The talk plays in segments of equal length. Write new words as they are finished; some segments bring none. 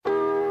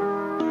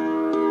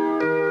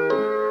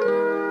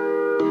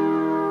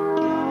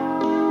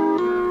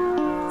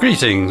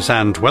Greetings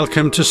and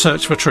welcome to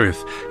Search for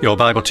Truth, your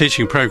Bible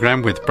teaching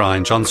programme with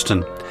Brian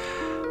Johnston.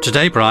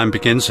 Today Brian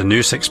begins a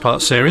new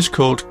 6-part series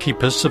called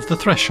Keepers of the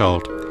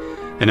Threshold.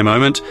 In a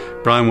moment,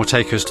 Brian will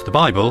take us to the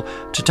Bible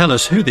to tell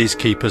us who these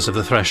keepers of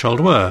the threshold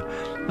were,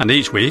 and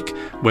each week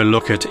we'll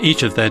look at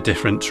each of their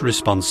different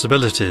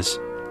responsibilities.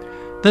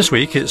 This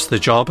week it's the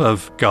job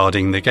of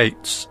guarding the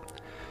gates.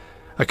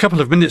 A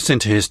couple of minutes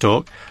into his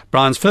talk,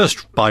 Brian's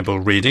first Bible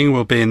reading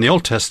will be in the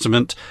Old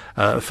Testament,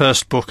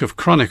 first book of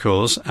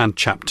Chronicles and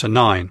chapter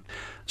 9.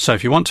 So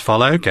if you want to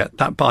follow, get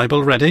that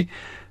Bible ready.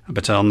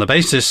 But on the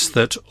basis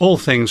that all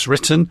things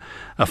written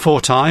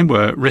aforetime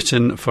were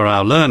written for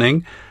our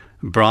learning,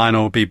 Brian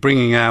will be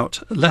bringing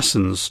out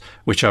lessons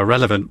which are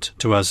relevant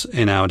to us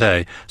in our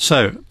day.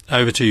 So,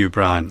 over to you,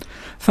 Brian.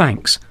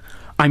 Thanks.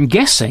 I'm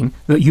guessing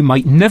that you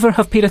might never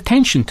have paid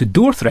attention to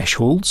door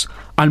thresholds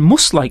and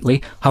most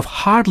likely have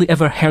hardly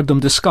ever heard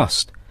them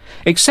discussed,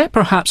 except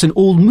perhaps in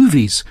old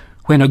movies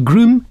when a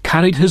groom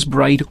carried his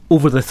bride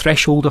over the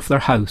threshold of their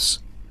house.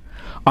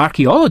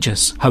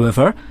 Archaeologists,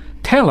 however,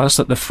 tell us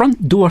that the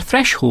front door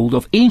threshold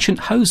of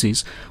ancient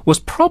houses was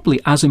probably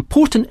as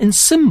important in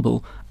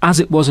symbol as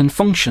it was in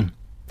function.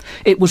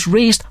 It was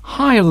raised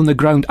higher than the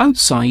ground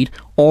outside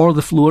or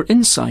the floor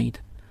inside.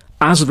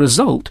 As a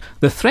result,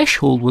 the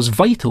threshold was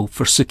vital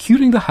for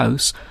securing the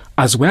house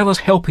as well as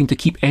helping to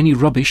keep any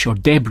rubbish or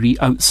debris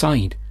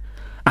outside.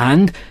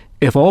 And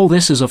if all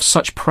this is of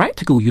such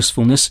practical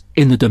usefulness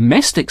in the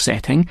domestic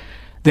setting,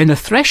 then the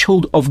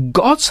threshold of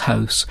God's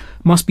house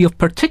must be of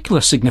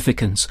particular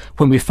significance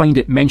when we find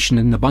it mentioned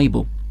in the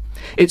Bible.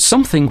 It's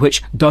something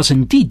which does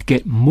indeed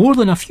get more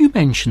than a few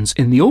mentions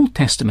in the Old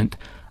Testament,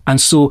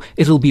 and so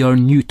it'll be our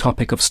new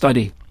topic of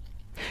study.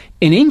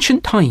 In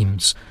ancient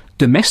times,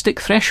 domestic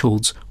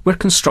thresholds were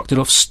constructed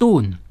of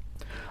stone.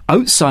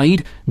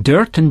 Outside,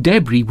 dirt and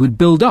debris would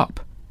build up,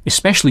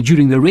 especially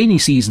during the rainy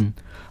season,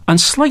 and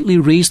slightly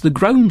raise the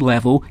ground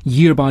level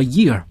year by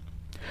year.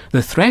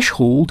 The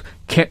threshold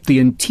kept the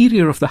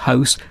interior of the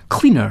house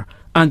cleaner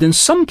and in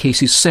some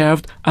cases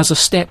served as a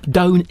step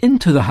down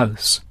into the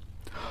house.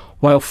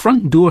 While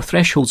front door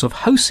thresholds of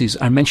houses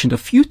are mentioned a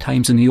few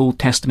times in the Old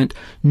Testament,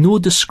 no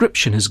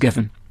description is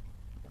given.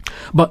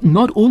 But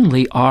not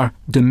only are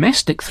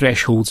domestic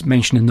thresholds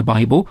mentioned in the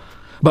Bible,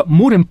 but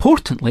more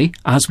importantly,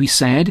 as we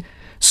said,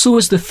 so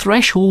is the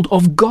threshold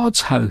of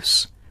God's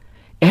house.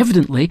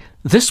 Evidently,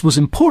 this was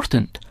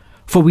important,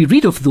 for we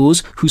read of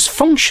those whose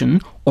function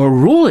or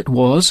role it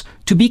was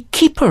to be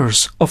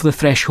keepers of the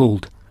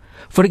threshold.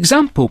 For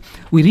example,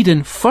 we read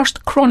in 1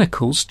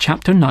 Chronicles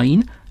chapter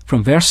 9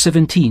 from verse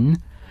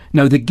 17,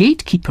 "Now the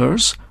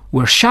gatekeepers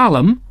were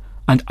Shallum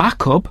and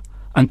Akub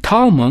and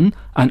Talmon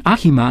and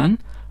Ahiman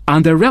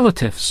and their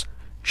relatives,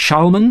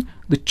 Shalman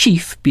the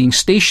chief being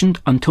stationed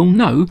until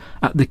now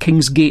at the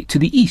king's gate to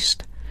the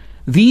east.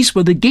 These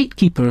were the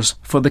gatekeepers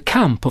for the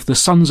camp of the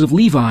sons of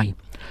Levi.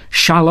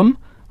 Shallum,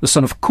 the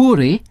son of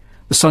Korah,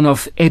 the son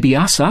of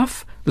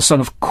Ebiasaph, the son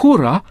of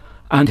Korah,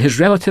 and his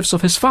relatives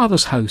of his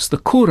father's house, the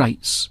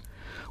Korites,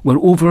 were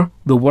over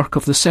the work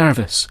of the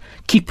service,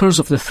 keepers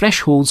of the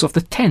thresholds of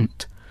the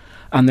tent,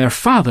 and their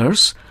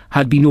fathers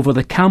had been over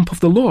the camp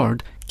of the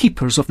Lord,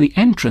 keepers of the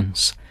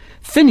entrance.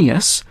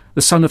 Phinehas,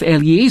 the son of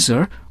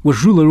Eleazar,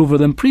 was ruler over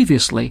them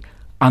previously,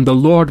 and the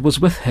Lord was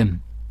with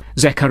him.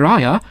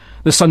 Zechariah,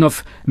 the son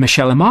of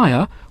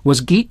Meshelemiah, was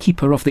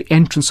gatekeeper of the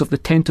entrance of the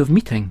tent of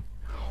meeting.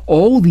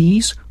 All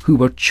these who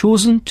were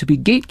chosen to be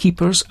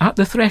gatekeepers at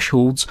the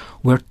thresholds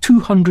were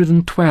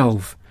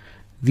 212.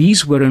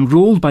 These were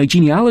enrolled by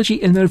genealogy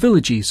in their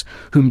villages,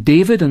 whom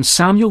David and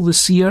Samuel the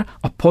seer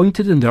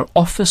appointed in their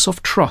office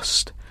of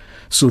trust.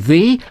 So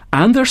they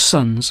and their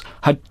sons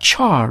had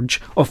charge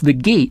of the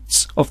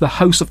gates of the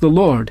house of the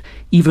Lord,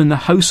 even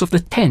the house of the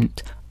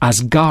tent,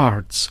 as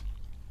guards."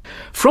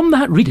 From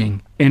that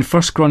reading in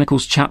 1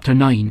 Chronicles chapter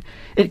 9,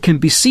 it can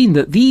be seen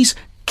that these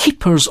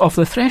keepers of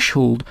the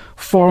threshold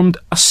formed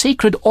a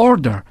sacred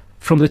order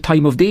from the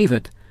time of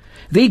David.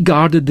 They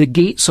guarded the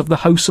gates of the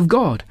house of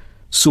God,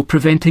 so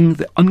preventing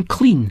the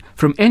unclean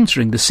from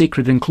entering the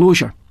sacred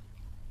enclosure.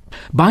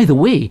 By the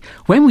way,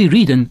 when we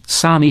read in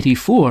Psalm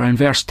 84 and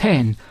verse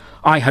 10,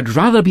 "I had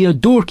rather be a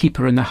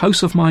doorkeeper in the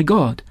house of my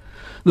God,"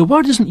 the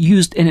word isn't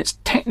used in its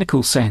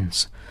technical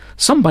sense.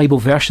 Some Bible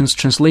versions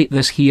translate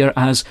this here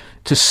as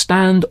to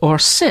stand or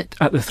sit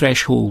at the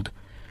threshold.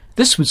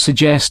 This would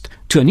suggest,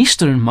 to an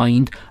Eastern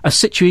mind, a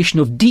situation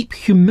of deep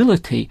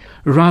humility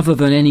rather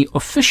than any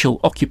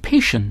official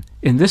occupation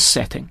in this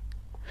setting.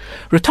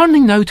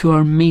 Returning now to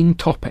our main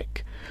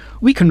topic,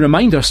 we can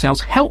remind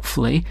ourselves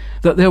helpfully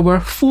that there were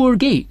 4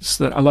 gates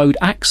that allowed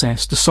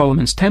access to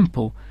Solomon's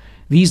temple.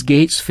 These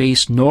gates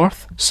faced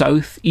north,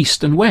 south,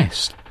 east and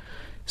west.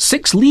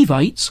 6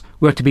 Levites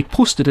were to be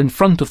posted in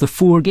front of the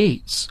 4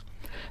 gates.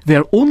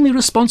 Their only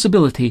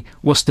responsibility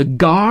was to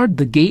guard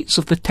the gates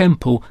of the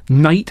temple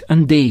night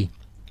and day.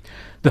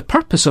 The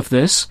purpose of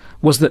this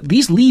was that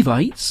these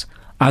Levites,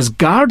 as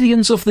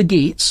guardians of the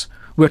gates,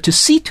 were to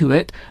see to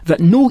it that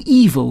no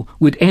evil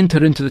would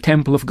enter into the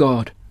temple of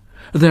God.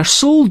 Their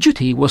sole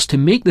duty was to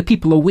make the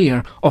people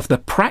aware of the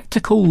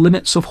practical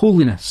limits of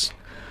holiness.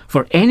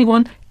 for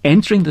anyone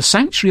entering the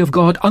sanctuary of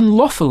God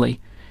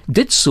unlawfully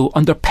did so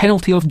under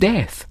penalty of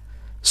death.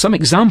 Some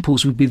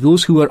examples would be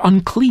those who are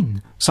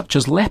unclean, such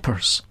as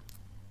lepers.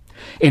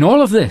 In all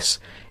of this,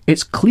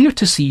 it's clear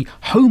to see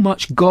how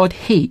much God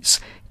hates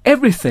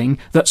everything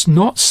that's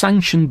not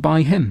sanctioned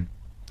by him.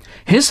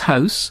 His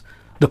house,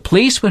 the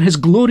place where his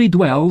glory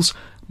dwells,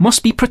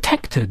 must be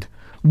protected,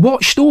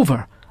 watched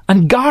over,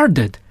 and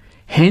guarded,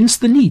 hence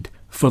the need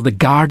for the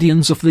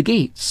guardians of the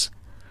gates.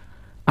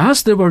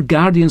 As there were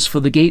guardians for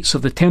the gates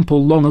of the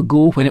temple long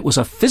ago when it was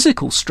a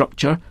physical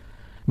structure,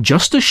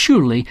 just as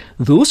surely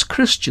those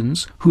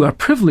Christians who are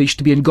privileged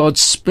to be in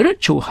God's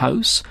spiritual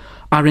house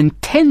are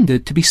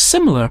intended to be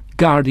similar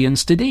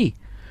guardians today.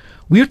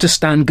 We are to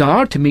stand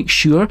guard to make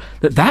sure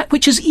that that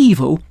which is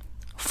evil,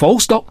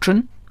 false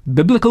doctrine,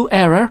 biblical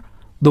error,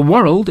 the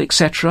world,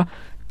 etc.,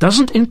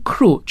 doesn't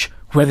encroach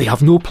where they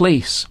have no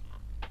place.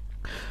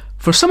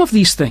 For some of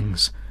these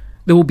things,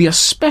 there will be a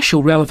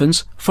special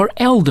relevance for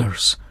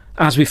elders,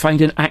 as we find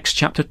in Acts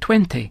chapter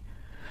 20.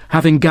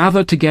 Having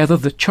gathered together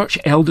the church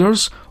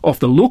elders of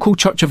the local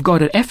church of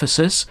God at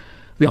Ephesus,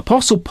 the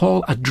Apostle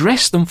Paul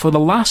addressed them for the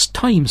last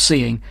time,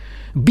 saying,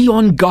 "Be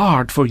on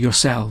guard for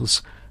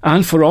yourselves,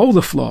 and for all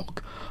the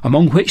flock,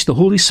 among which the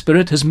Holy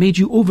Spirit has made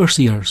you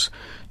overseers,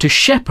 to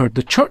shepherd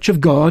the church of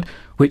God,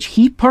 which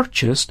he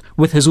purchased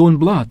with his own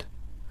blood.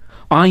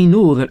 I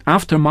know that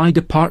after my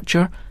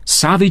departure,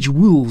 savage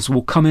wolves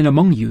will come in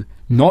among you,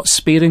 not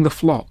sparing the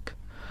flock.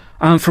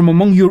 And from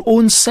among your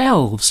own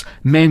selves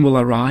men will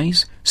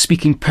arise,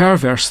 speaking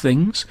perverse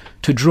things,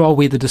 to draw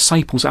away the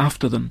disciples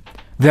after them.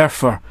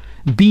 Therefore,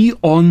 be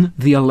on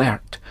the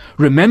alert,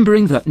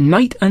 remembering that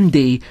night and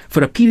day,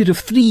 for a period of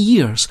 3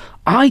 years,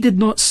 I did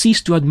not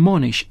cease to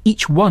admonish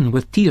each one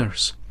with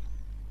tears."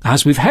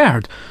 As we've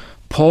heard,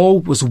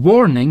 Paul was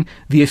warning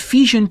the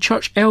Ephesian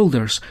church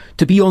elders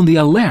to be on the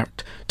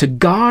alert, to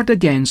guard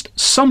against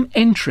some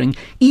entering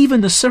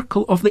even the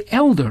circle of the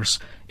elders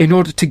in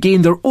order to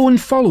gain their own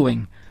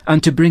following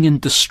and to bring in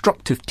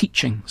destructive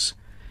teachings.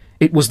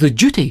 It was the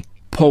duty,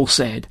 Paul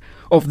said,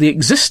 of the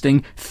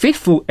existing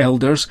faithful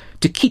elders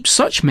to keep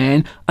such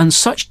men and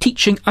such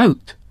teaching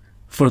out,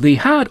 for they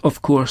had,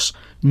 of course,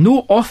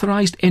 no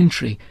authorized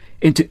entry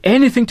into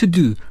anything to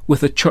do with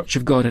the church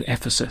of God at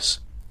Ephesus.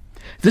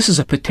 This is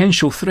a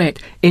potential threat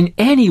in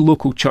any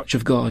local church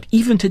of God,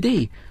 even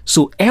today,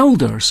 so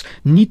elders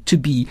need to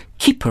be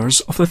keepers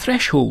of the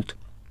threshold.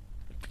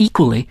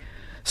 Equally,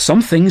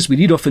 some things we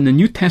read of in the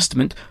New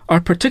Testament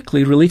are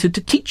particularly related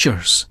to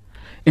teachers.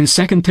 In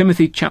 2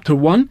 Timothy chapter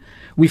 1,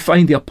 we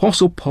find the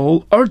Apostle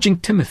Paul urging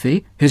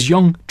Timothy, his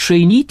young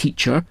trainee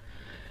teacher,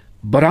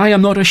 "But I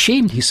am not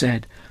ashamed," he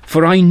said,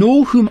 "for I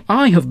know whom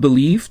I have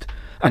believed,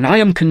 and I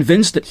am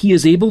convinced that he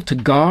is able to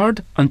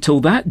guard until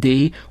that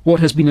day what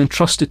has been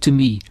entrusted to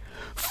me.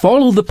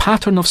 Follow the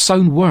pattern of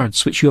sound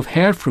words which you have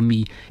heard from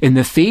me in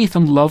the faith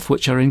and love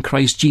which are in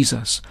Christ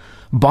Jesus.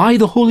 By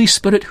the Holy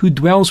Spirit who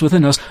dwells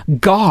within us,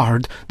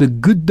 guard the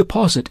good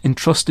deposit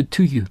entrusted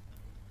to you."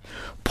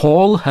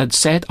 Paul had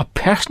set a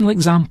personal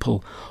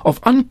example of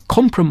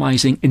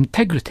uncompromising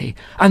integrity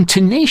and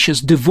tenacious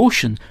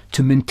devotion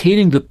to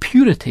maintaining the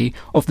purity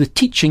of the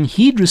teaching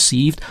he'd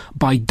received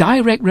by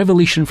direct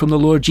revelation from the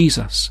Lord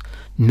Jesus.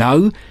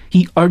 Now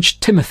he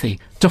urged Timothy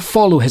to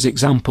follow his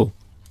example.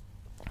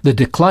 The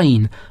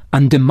decline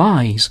and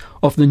demise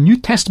of the New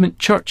Testament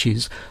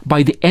churches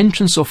by the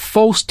entrance of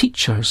false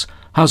teachers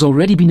has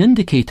already been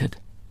indicated.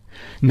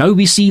 Now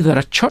we see that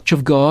a church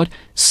of God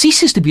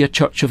ceases to be a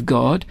church of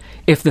God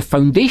if the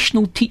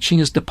foundational teaching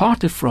is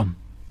departed from.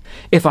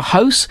 If a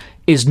house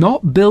is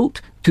not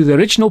built to the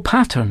original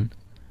pattern,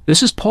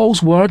 this is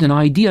Paul's word and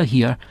idea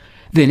here,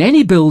 then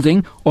any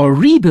building or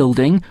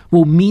rebuilding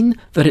will mean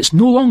that it's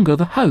no longer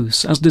the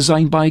house as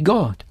designed by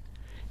God.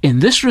 In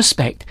this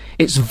respect,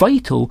 it's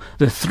vital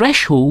the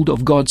threshold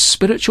of God's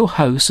spiritual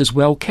house is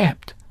well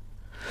kept.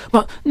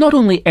 But not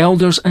only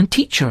elders and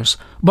teachers,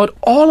 but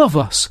all of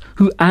us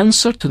who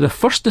answer to the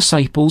first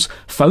disciples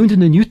found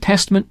in the New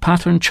Testament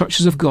pattern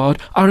churches of God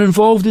are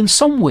involved in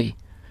some way.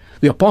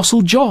 The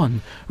Apostle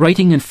John,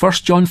 writing in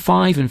 1 John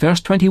 5 and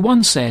verse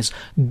 21 says,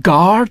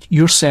 "Guard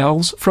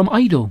yourselves from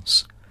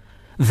idols."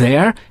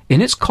 There,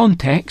 in its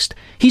context,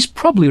 he's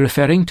probably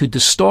referring to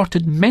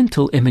distorted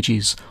mental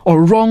images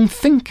or wrong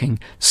thinking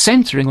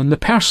centering on the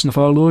person of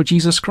our Lord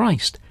Jesus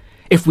Christ.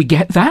 If we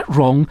get that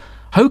wrong,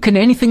 how can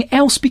anything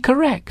else be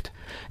correct?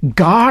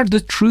 Guard the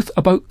truth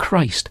about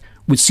Christ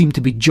would seem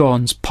to be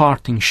John's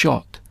parting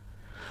shot.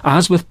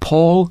 As with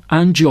Paul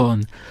and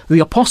John, the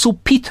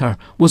Apostle Peter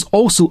was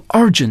also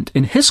urgent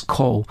in his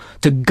call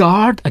to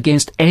guard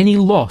against any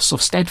loss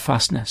of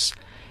steadfastness.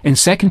 In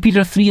 2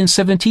 Peter 3 and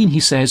 17 he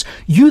says,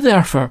 "You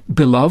therefore,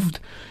 beloved,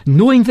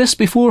 knowing this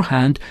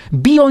beforehand,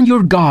 be on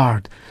your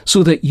guard,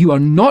 so that you are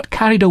not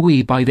carried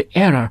away by the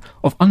error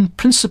of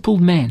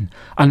unprincipled men,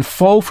 and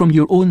fall from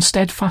your own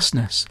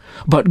steadfastness,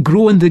 but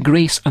grow in the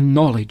grace and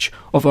knowledge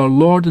of our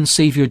Lord and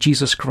Saviour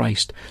Jesus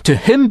Christ. To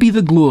him be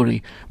the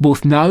glory,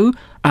 both now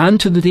and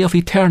to the day of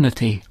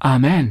eternity.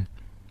 Amen."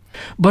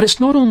 But it's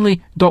not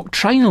only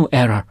doctrinal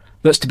error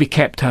that's to be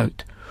kept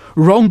out.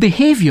 Wrong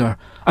behaviour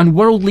and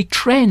worldly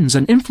trends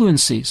and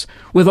influences,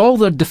 with all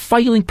their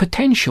defiling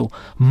potential,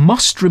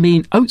 must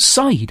remain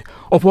outside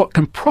of what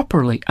can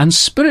properly and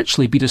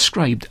spiritually be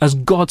described as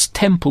God's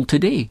temple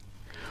today.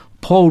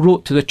 Paul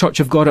wrote to the Church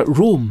of God at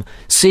Rome,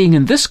 saying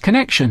in this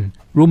connection,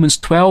 Romans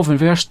 12 and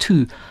verse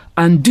 2,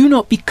 "And do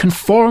not be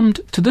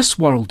conformed to this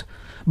world,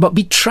 but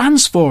be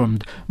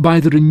transformed by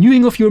the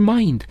renewing of your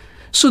mind,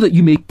 so that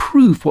you may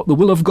prove what the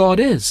will of God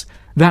is,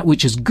 that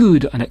which is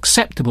good and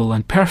acceptable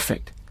and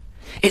perfect."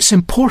 It's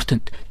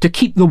important to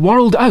keep the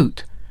world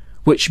out,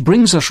 which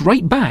brings us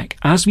right back,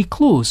 as we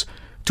close,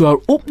 to our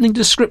opening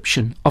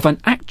description of an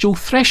actual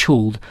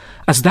threshold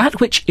as that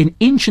which in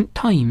ancient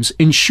times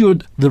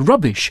ensured the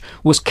rubbish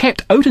was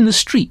kept out in the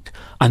street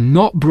and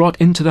not brought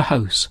into the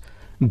house.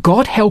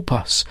 God help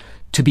us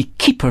to be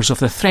keepers of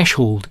the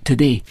threshold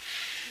today.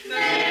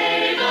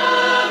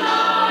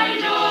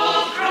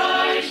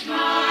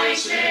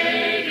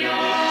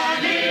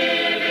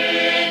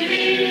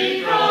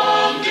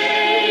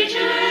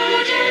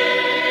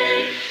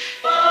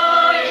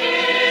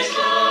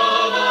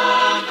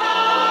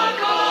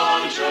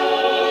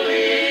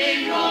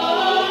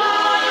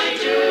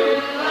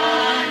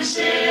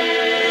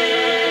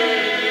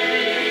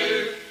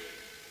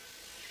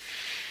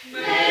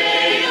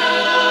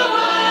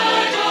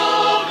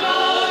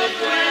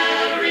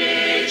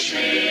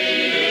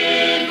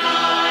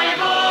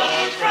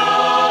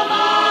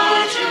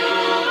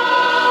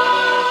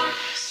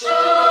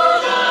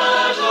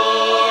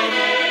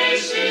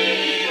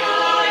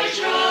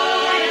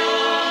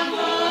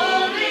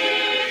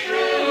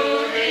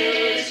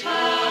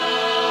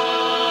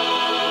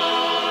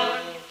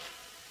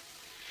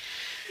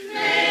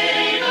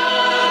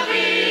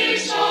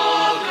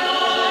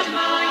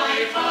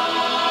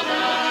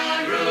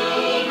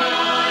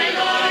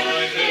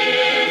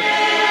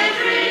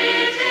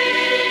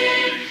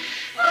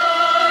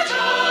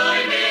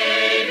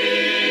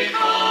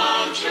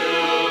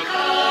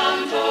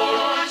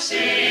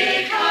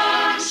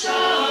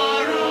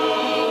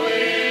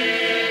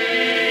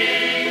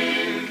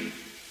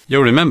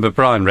 You'll remember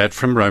Brian read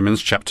from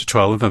Romans chapter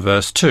 12 and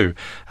verse 2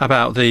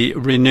 about the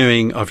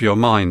renewing of your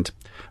mind.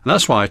 And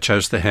that's why I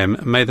chose the hymn,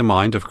 "May the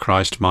mind of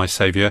Christ my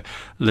Saviour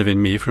live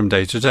in me from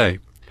day to day."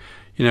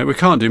 You know, we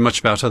can't do much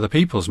about other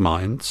people's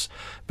minds,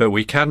 but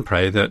we can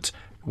pray that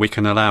we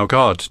can allow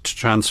God to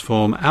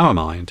transform our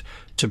mind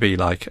to be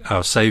like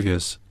our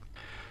Saviour's.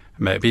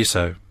 May it be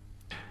so.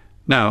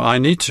 Now, I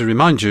need to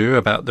remind you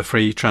about the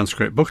free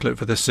transcript booklet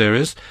for this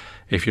series.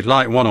 If you'd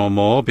like one or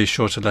more, be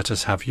sure to let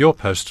us have your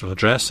postal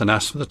address and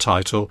ask for the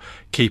title,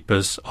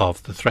 Keepers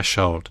of the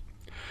Threshold.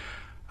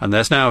 And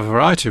there's now a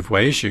variety of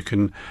ways you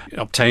can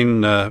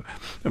obtain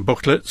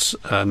booklets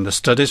and the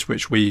studies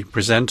which we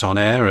present on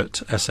air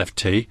at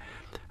SFT,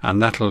 and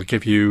that'll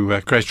give you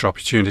a greater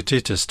opportunity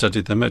to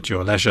study them at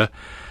your leisure.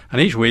 And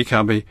each week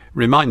I'll be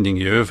reminding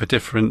you of a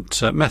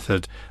different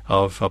method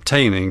of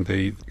obtaining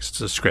the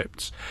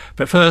scripts.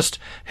 But first,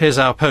 here's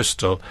our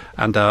postal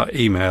and our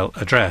email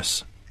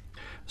address.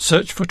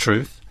 Search for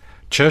Truth,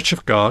 Church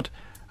of God,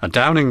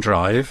 Downing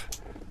Drive,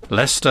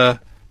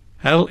 Leicester,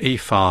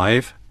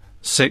 LE5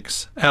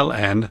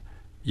 6LN,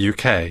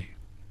 UK.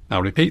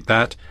 I'll repeat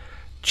that.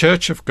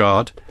 Church of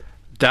God,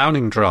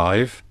 Downing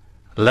Drive,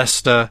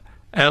 Leicester,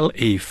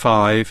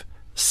 LE5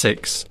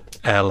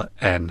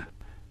 6LN,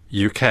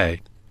 UK.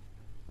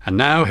 And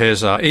now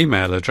here's our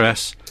email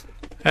address,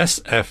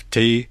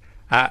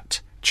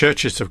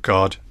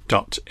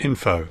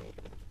 sft@churchesofgod.info.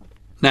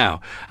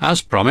 Now,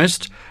 as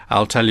promised,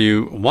 I'll tell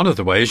you one of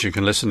the ways you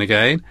can listen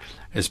again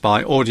is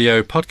by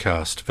audio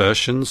podcast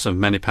versions of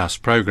many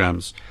past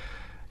programmes.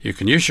 You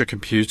can use your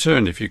computer,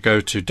 and if you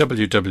go to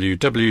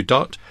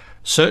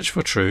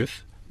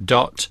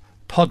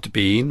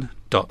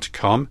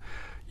www.searchfortruth.podbean.com,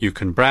 you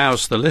can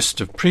browse the list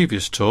of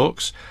previous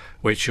talks,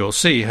 which you'll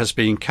see has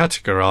been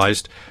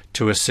categorised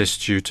to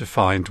assist you to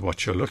find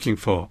what you're looking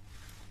for.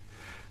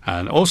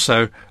 And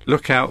also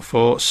look out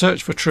for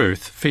Search for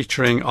Truth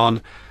featuring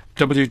on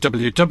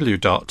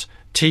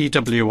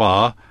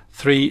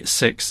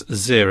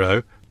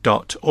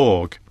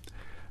www.twr360.org.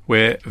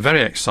 We're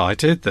very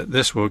excited that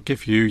this will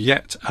give you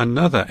yet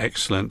another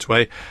excellent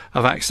way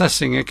of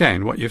accessing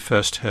again what you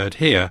first heard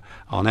here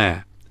on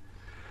air.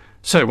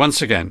 So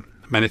once again,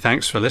 many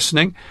thanks for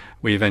listening.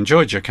 We've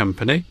enjoyed your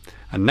company,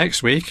 and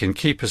next week in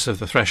Keepers of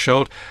the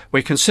Threshold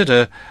we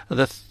consider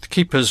the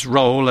keepers'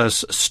 role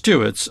as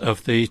stewards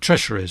of the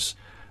treasuries,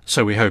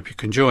 so we hope you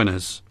can join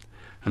us.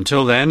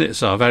 Until then,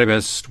 it's our very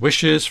best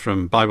wishes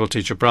from Bible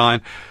teacher Brian,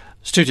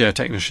 studio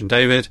technician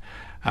David,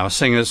 our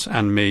singers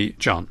and me,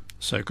 John.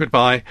 So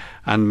goodbye,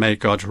 and may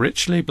God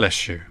richly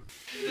bless you.